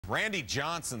Randy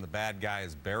Johnson, the bad guy,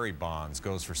 is Barry Bonds,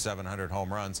 goes for 700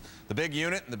 home runs. The big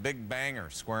unit and the big banger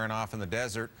squaring off in the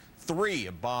desert. 3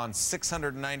 of Bonds'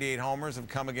 698 homers have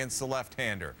come against the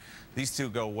left-hander. These two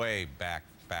go way back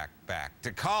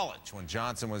to college when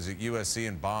Johnson was at USC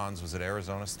and Bonds was at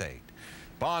Arizona State.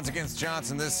 Bonds against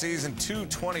Johnson this season,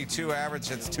 .222 average.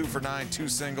 That's 2 for 9, 2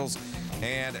 singles,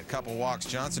 and a couple walks.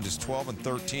 Johnson just 12 and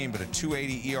 13, but a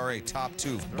 .280 ERA. Top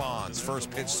 2. Bonds,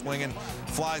 first pitch swinging,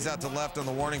 flies out to left on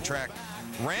the warning track.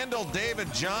 Randall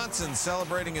David Johnson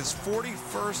celebrating his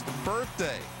 41st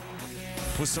birthday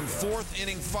with some 4th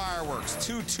inning fireworks.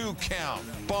 2-2 count.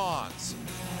 Bonds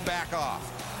back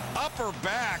off. Upper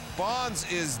back.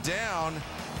 Bonds is down.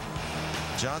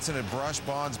 Johnson had brushed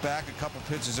Bonds back a couple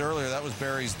pitches earlier. That was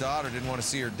Barry's daughter. Didn't want to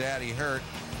see her daddy hurt.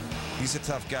 He's a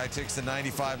tough guy. Takes the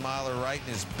 95-miler right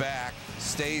in his back.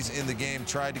 Stays in the game.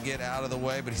 Tried to get out of the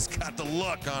way, but he's got the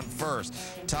look on first.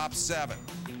 Top 7.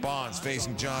 Bonds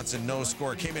facing Johnson. No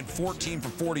score. Came in 14 for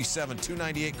 47.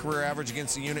 .298 career average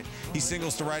against the unit. He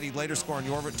singles to right. He later scored on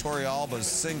Yorvik Torrealba's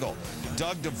single.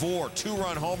 Doug DeVore,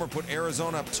 2-run homer, put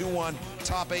Arizona up 2-1.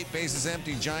 Top 8 bases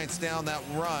empty. Giants down that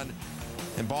run.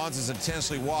 And Bonds is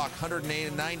intentionally walked.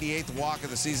 198th walk of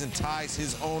the season, ties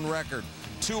his own record.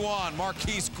 2 on,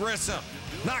 Marquise Grissom.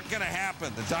 Not going to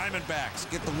happen. The Diamondbacks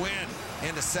get the win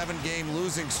and a 7-game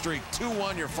losing streak.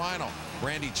 2-1 your final.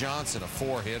 Randy Johnson, a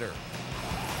 4-hitter.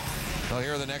 Well,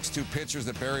 here are the next 2 pitchers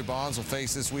that Barry Bonds will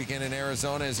face this weekend in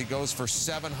Arizona as he goes for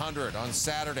 700 on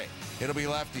Saturday. It'll be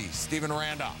lefty Steven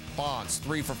Randolph. Bonds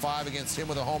 3 for 5 against him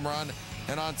with a home run.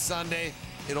 And on Sunday,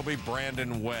 it'll be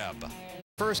Brandon Webb.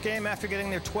 First game after getting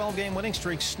their 12-game winning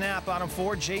streak snap bottom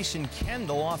 4. Jason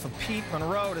Kendall off of Pete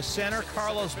Monroe to center.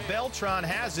 Carlos Beltran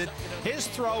has it. His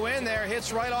throw in there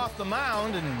hits right off the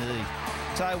mound, and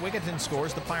Ty Wigginton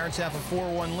scores. The Pirates have a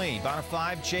 4-1 lead. Bottom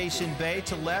 5, Jason Bay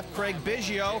to left. Craig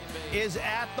Biggio is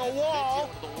at the wall.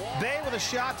 Bay with a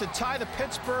shot to tie the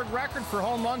Pittsburgh record for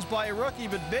home runs by a rookie,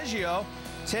 but Biggio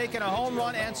taking a home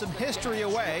run and some history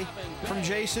away from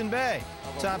Jason Bay.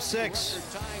 Top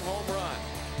 6.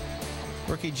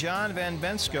 Rookie John Van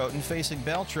Benschoten facing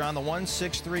Beltran, the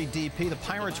 1-6-3 DP. The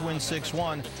Pirates win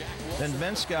 6-1. Then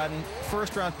Benschoten,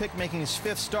 first-round pick, making his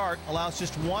 5th start, allows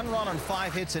just 1 run on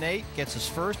 5 hits and 8, gets his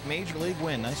first major league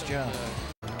win. Nice job.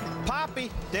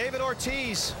 Poppy, David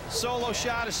Ortiz, solo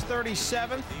shot is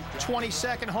 37th,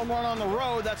 22nd home run on the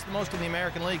road. That's the most in the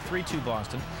American League, 3-2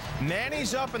 Boston.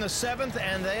 Manny's up in the 7th,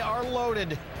 and they are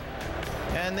loaded.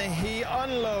 And he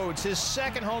unloads his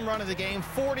 2nd home run of the game,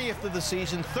 40th of the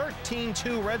season,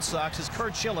 13-2 Red Sox as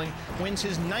Curt Schilling wins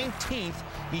his 19th.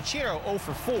 Ichiro 0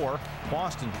 for 4.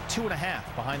 Boston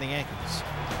 2.5 behind the Yankees.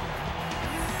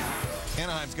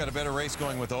 Anaheim's got a better race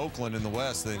going with Oakland in the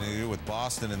West than they do with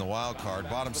Boston in the wild card.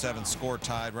 Bottom 7 score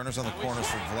tied. Runners on the corners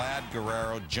for Vlad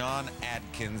Guerrero, John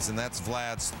Atkins, and that's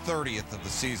Vlad's 30th of the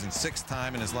season. 6th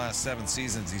time in his last 7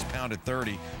 seasons he's pounded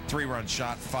 30. 3-run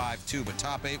shot, 5-2. But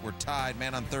top 8 were tied.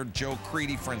 Man on 3rd, Joe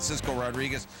Creedy, Francisco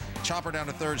Rodriguez. Chopper down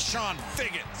to 3rd, Sean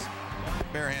Figgins.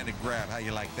 Barehanded grab, how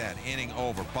you like that? Inning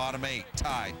over. Bottom 8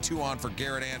 tied. 2 on for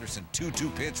Garrett Anderson.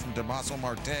 2-2 pitch from Damaso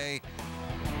Marte.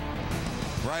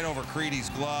 Right over Creedy's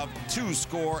glove. 2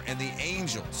 score, and the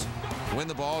Angels win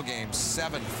the ball game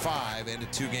 7-5 and a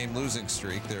 2-game losing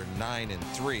streak. They're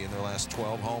 9-3 in their last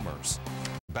 12 homers.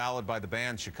 Ballad by the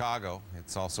band Chicago.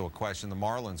 It's also a question the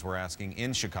Marlins were asking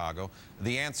in Chicago.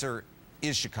 The answer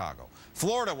is Chicago.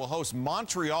 Florida will host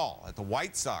Montreal at the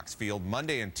White Sox field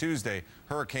Monday and Tuesday.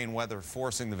 Hurricane weather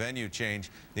forcing the venue change.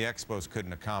 The Expos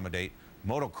couldn't accommodate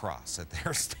motocross at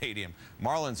their stadium.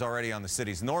 Marlins already on the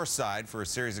city's north side for a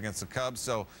series against the Cubs,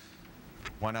 so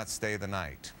why not stay the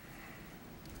night?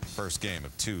 First game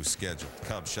of 2 scheduled.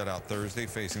 Cubs shut out Thursday,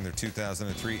 facing their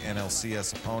 2003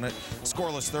 NLCS opponent.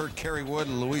 Scoreless 3rd, Kerry Wood,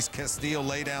 Luis Castillo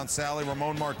lay down Sally.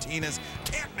 Ramon Martinez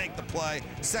can't make the play.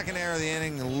 2nd error of the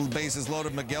inning, bases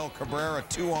loaded. Miguel Cabrera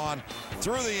 2 on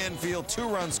through the infield.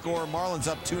 2-run score. Marlins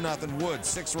up 2-0. Wood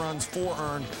 6 runs, 4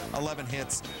 earned, 11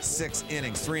 hits, 6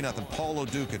 innings. 3-0. Paulo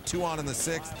Duca 2 on in the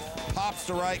 6th. Pops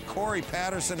to right. Corey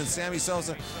Patterson and Sammy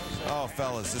Sosa. Oh,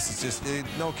 fellas, this is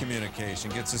just no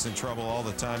communication. Gets us in trouble all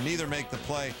the time. Neither make the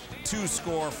play. 2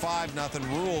 score, 5-0,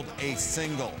 ruled a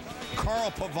single.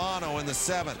 Carl Pavano in the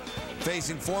 7th,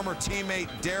 facing former teammate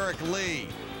Derek Lee.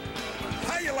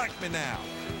 How you like me now?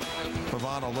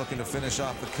 Pavano looking to finish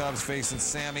off the Cubs, facing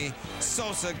Sammy.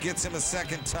 Sosa gets him a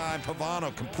 2nd time.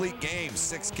 Pavano, complete game,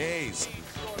 6 Ks.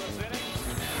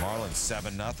 Marlins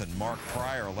 7-0. Mark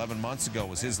Pryor 11 months ago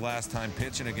was his last time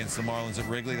pitching against the Marlins at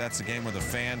Wrigley. That's the game where the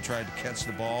fan tried to catch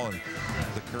the ball and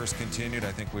the curse continued.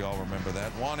 I think we all remember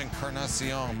that. Juan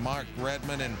Encarnacion, Mark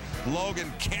Redmond, and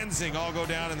Logan Kensing all go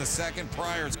down in the second.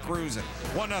 Pryor's cruising.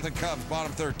 1-0 Cubs,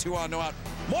 bottom third, 2 on, no out.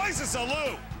 Moises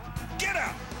Alou, get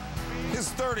out! His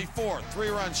 34th,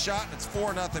 3-run shot, and it's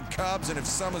 4-0 Cubs. And if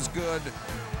some is good,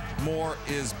 more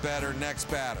is better. Next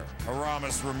batter,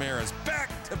 Aramis Ramirez,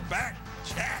 back-to-back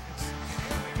jacks.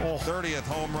 30th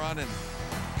home run, and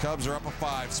Cubs are up a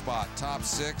 5 spot. Top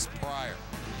 6, Pryor,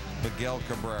 Miguel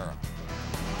Cabrera.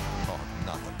 Oh,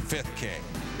 nothing. 5th K.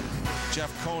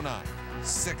 Jeff Conant,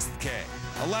 6th K.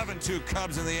 11-2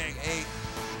 Cubs in the 8th.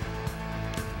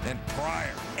 And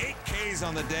Pryor, 8 Ks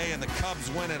on the day, and the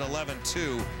Cubs win at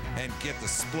 11-2 and get the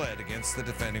split against the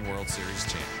defending World Series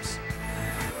champs.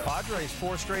 Padres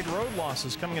 4 straight road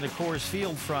losses coming into Coors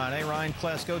Field Friday. Ryan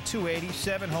Klesko, 280,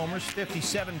 7 homers,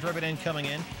 57 driven in coming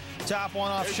in. Top one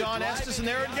off Sean Estes, and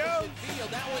there it goes.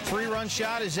 3-run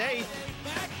shot is 8.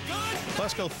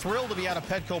 Klesko thrilled to be out of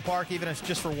Petco Park, even if it's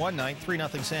just for one night.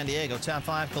 3-0 San Diego. Top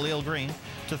 5, Khalil Green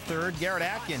to third. Garrett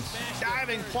Atkins,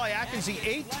 diving play. Atkins, the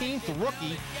 18th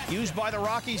rookie used by the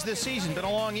Rockies this season. Been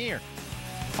a long year.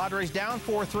 Padres down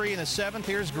 4-3 in the 7th.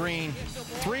 Here's Green.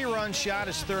 3-run shot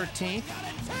is 13th.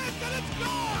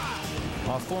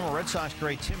 Former Red Sox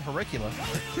great Tim Herricula.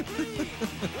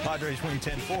 Padres win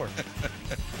 10-4.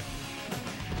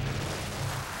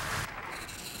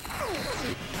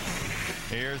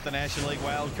 Here's the National League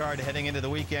wild card heading into the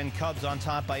weekend. Cubs on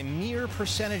top by mere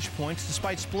percentage points.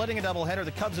 Despite splitting a doubleheader,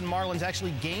 the Cubs and Marlins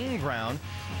actually gained ground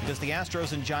because the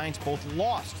Astros and Giants both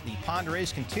lost. The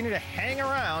Padres continue to hang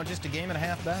around, just a game and a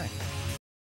half back.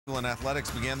 Athletics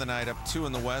began the night up 2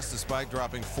 in the West despite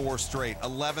dropping 4 straight.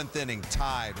 11th inning,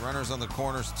 tied. Runners on the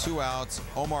corners, 2 outs.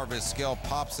 Omar Vizquel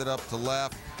pops it up to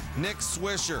left. Nick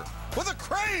Swisher with a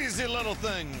crazy little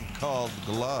thing called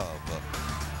glove.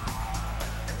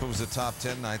 If it was a top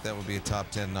 10 night, that would be a top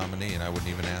 10 nominee, and I wouldn't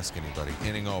even ask anybody.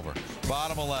 Inning over.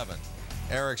 Bottom 11,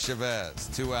 Eric Chavez,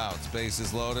 2 outs,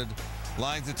 bases loaded.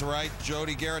 Lines it to right,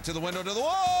 Jody Garrett to the window, to the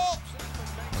wall.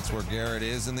 That's where Garrett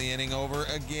is in the inning over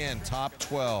again. Top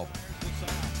 12.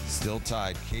 Still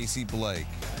tied. Casey Blake.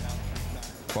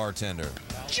 Bartender.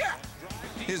 Jack!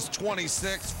 His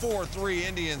 26th, 4-3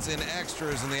 Indians in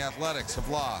extras, and the Athletics have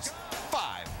lost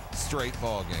 5 straight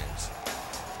ball games.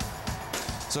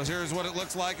 So here's what it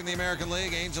looks like in the American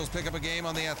League. Angels pick up a game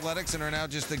on the Athletics and are now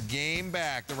just a game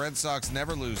back. The Red Sox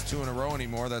never lose 2 in a row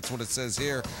anymore. That's what it says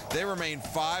here. They remain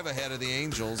 5 ahead of the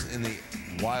Angels in the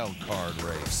wild card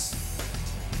race.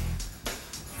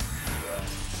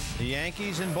 The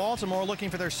Yankees in Baltimore looking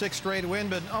for their 6th straight win,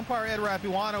 but umpire Ed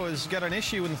Rapuano has got an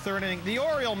issue in the 3rd inning. The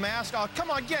Oriole mask. Oh, come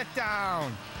on, get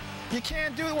down. You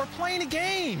can't do it. We're playing a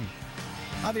game.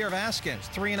 Javier Vasquez,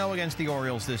 3-0 against the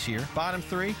Orioles this year. Bottom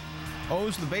 3.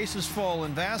 Owes the bases full,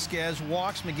 and Vasquez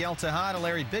walks Miguel Tejada.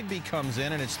 Larry Bigby comes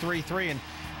in, and it's 3-3, and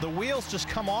the wheels just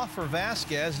come off for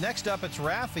Vasquez. Next up, it's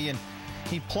Raffy, and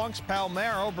he plunks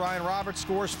Palmeiro. Brian Roberts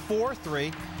scores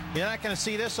 4-3. You're not going to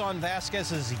see this on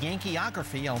Vasquez's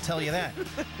Yankeeography, I'll tell you that.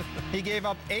 He gave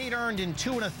up 8 earned in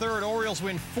 2 1/3. Orioles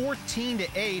win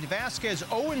 14-8. Vasquez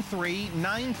 0-3,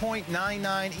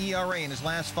 9.99 ERA in his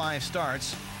last 5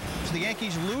 starts. So the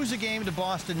Yankees lose a game to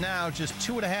Boston now, just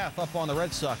 2.5 up on the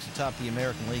Red Sox atop the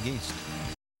American League East.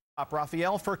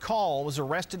 Rafael Furcal was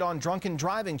arrested on drunken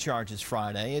driving charges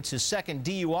Friday. It's his 2nd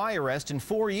DUI arrest in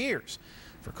 4 years.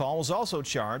 Furcal was also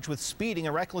charged with speeding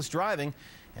and reckless driving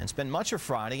and spent much of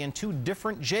Friday in 2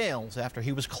 different jails after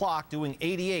he was clocked doing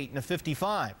 88 and a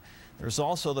 55. There's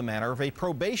also the matter of a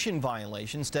probation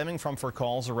violation stemming from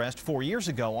Furcal's arrest 4 years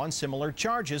ago on similar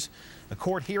charges. A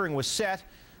court hearing was set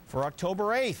for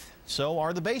October 8th. So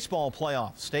are the baseball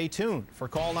playoffs. Stay tuned.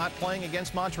 Furcal not playing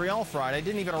against Montreal Friday.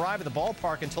 Didn't even arrive at the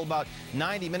ballpark until about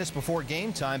 90 minutes before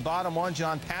game time. Bottom 1,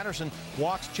 John Patterson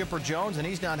walks Chipper Jones, and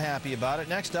he's not happy about it.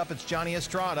 Next up, it's Johnny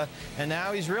Estrada, and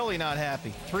now he's really not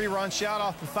happy. 3-run shot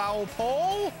off the foul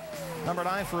pole. Number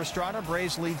 9 for Estrada.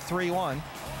 Braves lead 3-1.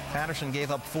 Patterson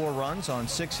gave up 4 runs on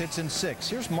 6 hits and 6.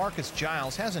 Here's Marcus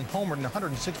Giles. Hasn't homered in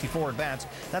 164 at-bats.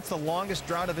 That's the longest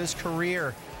drought of his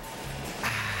career.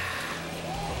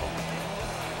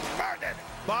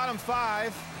 Bottom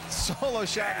 5, solo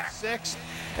shot at 6th.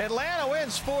 Atlanta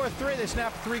wins 4-3. They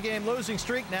snap a 3-game losing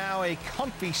streak. Now a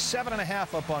comfy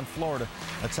 7.5 up on Florida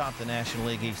atop the National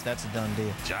League East. That's a done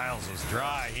deal. Giles was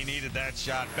dry. He needed that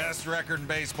shot. Best record in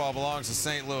baseball belongs to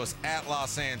St. Louis at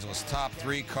Los Angeles. Top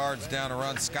 3, Cards down a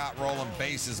run. Scott Rowland,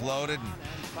 bases loaded, and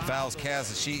fouls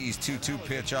Kazashi's 2-2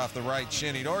 pitch off the right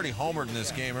shin. He'd already homered in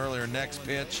this game earlier. Next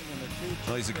pitch,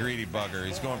 well, he's a greedy bugger.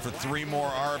 He's going for 3 more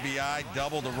RBI,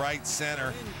 double to right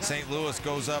center. St. Louis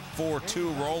goes up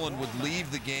 4-2. Rowland would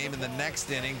leave the game in the next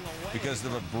inning because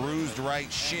of a bruised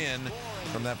right shin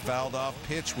from that fouled off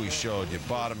pitch we showed you.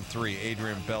 Bottom 3,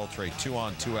 Adrian Beltre, 2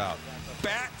 on, 2 out.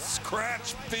 Bat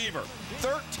scratch fever.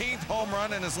 13th home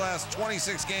run in his last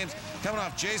 26 games, coming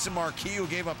off Jason Marquis, who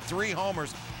gave up 3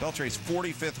 homers. Beltre's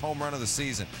 45th home run of the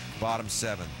season. Bottom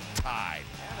 7, tied.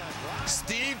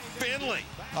 Steve Finley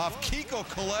off Kiko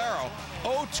Calero,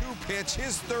 0-2 pitch,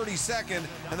 his 32nd,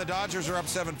 and the Dodgers are up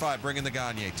 7-5, bringing the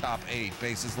Gagne. Top 8,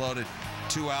 bases loaded,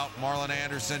 2 out. Marlon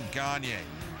Anderson, Gagne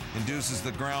induces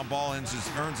the ground ball, earns his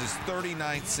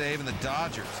 39th save, and the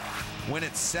Dodgers win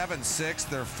at 7-6,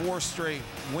 their 4th straight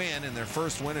win and their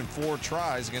first win in 4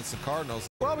 tries against the Cardinals.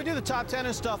 Well, we do the top 10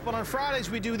 and stuff, but on Fridays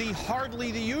we do the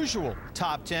hardly the usual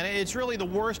top 10. It's really the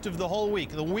worst of the whole week,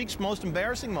 the week's most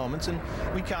embarrassing moments, and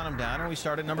we count them down, and we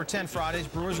start at number 10, Friday's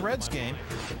Brewers-Reds game.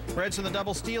 Reds in the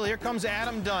double steal. Here comes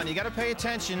Adam Dunn. You got to pay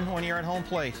attention when you're at home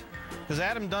plate, because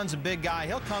Adam Dunn's a big guy.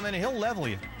 He'll come in and he'll level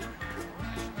you.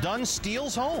 Dunn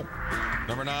steals home.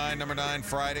 Number 9,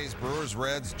 Fridays,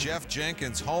 Brewers-Reds. Jeff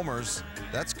Jenkins homers.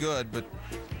 That's good, but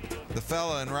the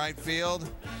fella in right field.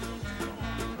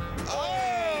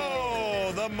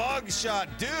 Oh, the mug shot.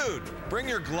 Dude, bring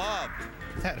your glove.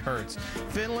 That hurts.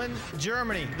 Finland,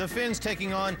 Germany. The Finns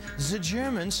taking on the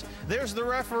Germans. There's the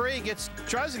referee.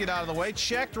 Tries to get out of the way.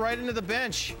 Checked right into the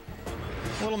bench.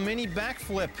 A little mini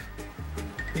backflip.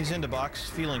 He's into box,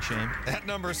 feeling shame. At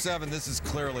number 7, this is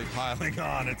clearly piling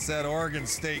on. It's that Oregon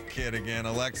State kid again,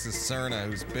 Alexis Cerna,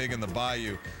 who's big in the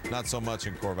Bayou, not so much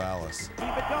in Corvallis.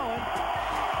 Keep it going.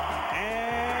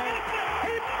 And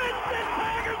he missed it.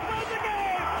 Tigers win the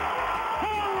game.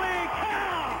 Holy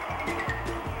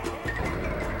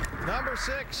cow. Number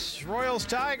 6,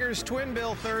 Royals-Tigers, Twin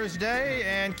Bill Thursday,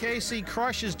 and KC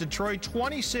crushes Detroit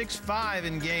 26-5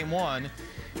 in Game 1.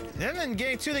 Then in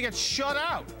Game 2, they got shut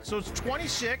out. So it's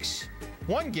 26,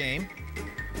 1 game,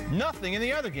 nothing in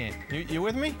the other game. You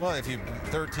with me? Well, if you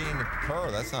 13 per,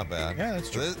 that's not bad. Yeah, that's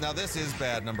true. Now, this is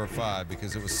bad, number 5,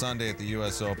 because it was Sunday at the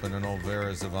U.S. Open, and old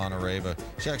Vera Zvonareva,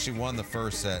 she actually won the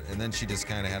first set, and then she just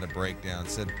kind of had a breakdown.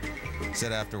 Said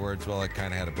afterwards, well, I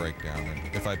kind of had a breakdown,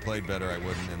 and if I played better, I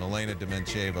wouldn't. And Elena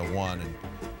Demencheva won, and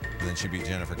then she beat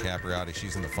Jennifer Capriati.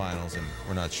 She's in the finals, and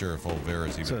we're not sure if old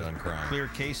Vera's even done crying. Clear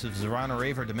case of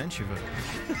Zvonareva dementia.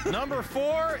 Number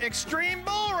 4, extreme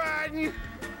bull riding.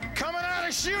 Coming out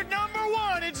of chute number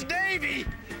 1, it's Davey.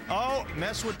 Oh,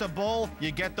 mess with the bull, you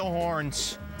get the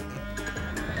horns.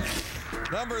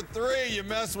 Number 3, you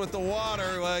mess with the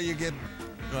water, well, you get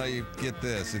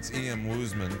this. It's Ian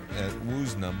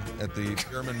Woosnam at the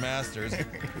German Masters.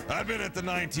 I've been at the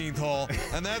 19th hole,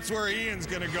 and that's where Ian's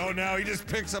going to go now. He just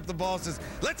picks up the ball and says,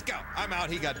 let's go. I'm out.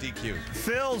 He got DQ'd.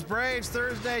 Phil's Braves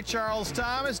Thursday. Charles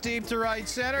Thomas deep to right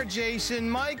center. Jason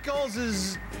Michaels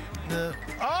is...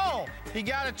 he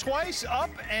got it twice, up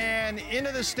and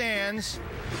into the stands.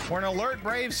 We're an alert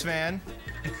Braves fan,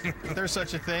 if there's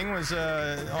such a thing, was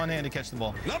on hand to catch the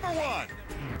ball. Number 1,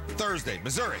 Thursday,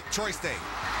 Missouri, Troy State.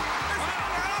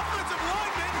 Offensive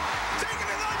lineman taking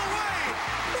it all the way.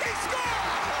 He scored.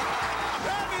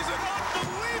 That is an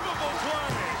unbelievable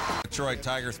play. Detroit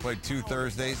Tigers played 2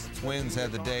 Thursdays. Twins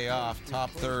had the day off.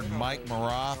 Top 3rd, Mike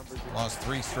Maroth lost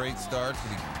 3 straight starts,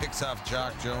 but he picks off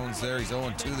Jock Jones there. He's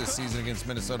 0-2 this season against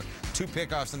Minnesota. 2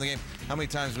 pickoffs in the game. How many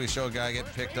times do we show a guy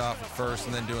getting picked off at first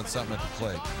and then doing something at the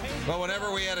plate? But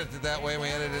whenever we edit it that way, we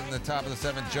edit it in the top of the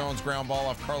 7th. Jones ground ball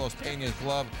off Carlos Pena's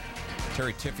glove.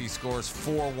 Terry Tiffey scores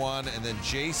 4-1, and then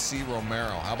J.C. Romero.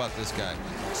 How about this guy?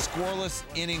 Scoreless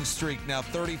inning streak, now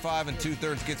 35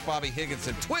 2/3, gets Bobby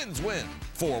Higginson. Twins win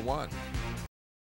 4-1.